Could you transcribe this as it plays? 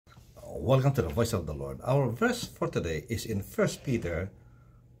Welcome to the Voice of the Lord. Our verse for today is in 1 Peter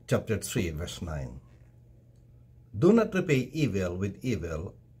chapter 3, verse 9. Do not repay evil with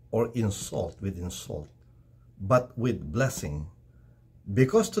evil or insult with insult, but with blessing,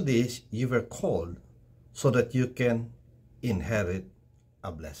 because to this you were called, so that you can inherit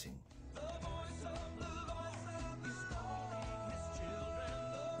a blessing.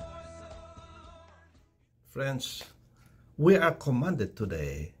 Friends, we are commanded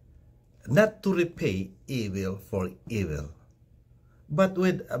today not to repay evil for evil, but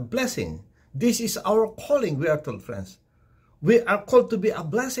with a blessing. This is our calling, we are told, friends. We are called to be a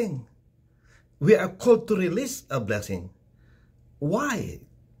blessing. We are called to release a blessing. Why?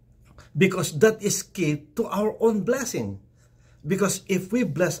 Because that is key to our own blessing. Because if we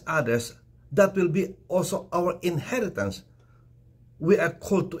bless others, that will be also our inheritance. We are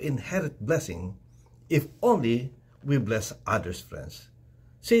called to inherit blessing if only we bless others, friends.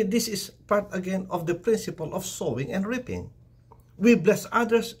 See, this is part again of the principle of sowing and reaping. We bless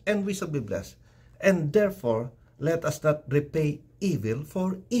others and we shall be blessed. And therefore, let us not repay evil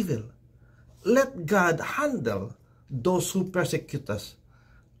for evil. Let God handle those who persecute us.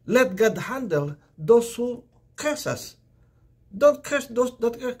 Let God handle those who curse us. Don't curse those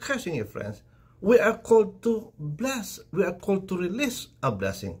that are cursing you, friends. We are called to bless. We are called to release a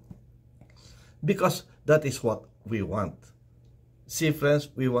blessing. Because that is what we want. See, friends,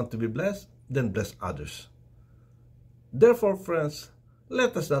 we want to be blessed, then bless others. Therefore, friends,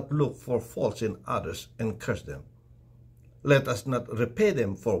 let us not look for faults in others and curse them. Let us not repay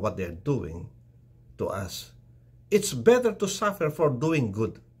them for what they are doing to us. It's better to suffer for doing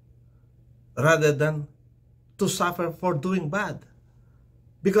good rather than to suffer for doing bad.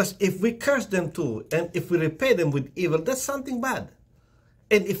 Because if we curse them too, and if we repay them with evil, that's something bad.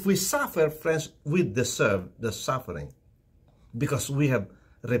 And if we suffer, friends, we deserve the suffering, because we have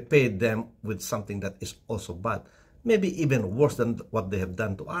repaid them with something that is also bad, maybe even worse than what they have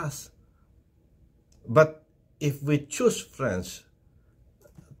done to us. But if we choose, friends,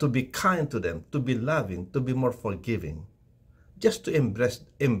 to be kind to them, to be loving, to be more forgiving, just to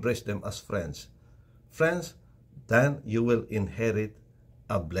embrace them as friends, then you will inherit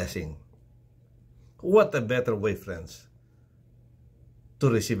a blessing. What a better way, friends, to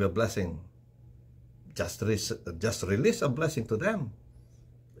receive a blessing. Just release a blessing to them.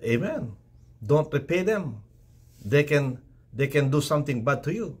 Amen. Don't repay them. They can do something bad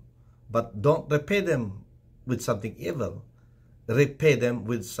to you, but don't repay them with something evil. Repay them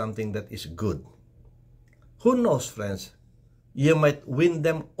with something that is good. Who knows, friends, you might win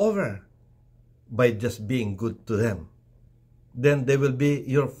them over by just being good to them. Then they will be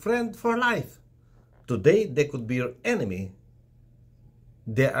your friend for life. Today, they could be your enemy.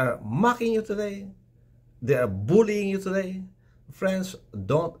 They are mocking you today. They are bullying you today. Friends,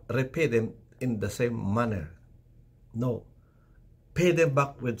 don't repay them in the same manner. No. Pay them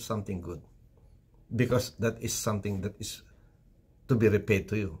back with something good, because that is something that is to be repaid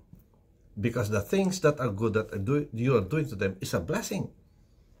to you. Because the things that are good that you are doing to them is a blessing.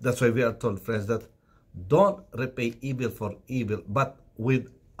 That's why we are told, friends, that don't repay evil for evil, but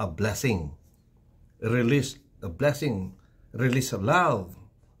with a blessing. Release a blessing. Release love.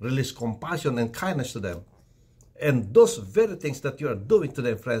 Release compassion and kindness to them. And those very things that you are doing to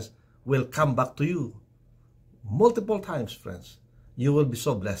them, friends, will come back to you multiple times, friends. You will be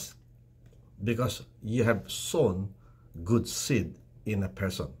so blessed because you have sown good seed in a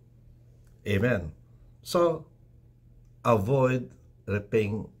person. Amen. So, avoid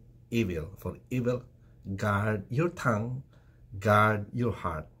repaying evil for evil. Guard your tongue. Guard your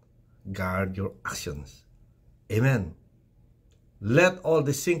heart. Guard your actions. Amen. Let all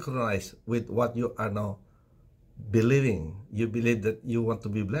this synchronize with what you are now believing. You believe that you want to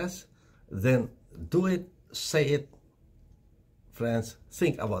be blessed, then do it, say it. Friends,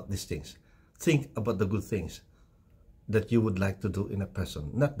 think about these things. Think about the good things that you would like to do in a person,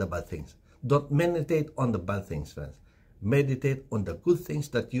 not the bad things. Don't meditate on the bad things, friends. Meditate on the good things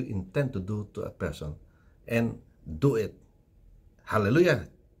that you intend to do to a person, and do it. Hallelujah.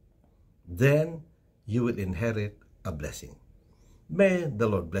 Then you will inherit a blessing. May the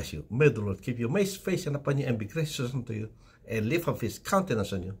Lord bless you. May the Lord keep you. May His face shine upon you and be gracious unto you, and lift up His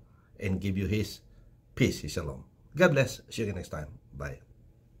countenance on you and give you His peace, His shalom. God bless. See you again next time. Bye.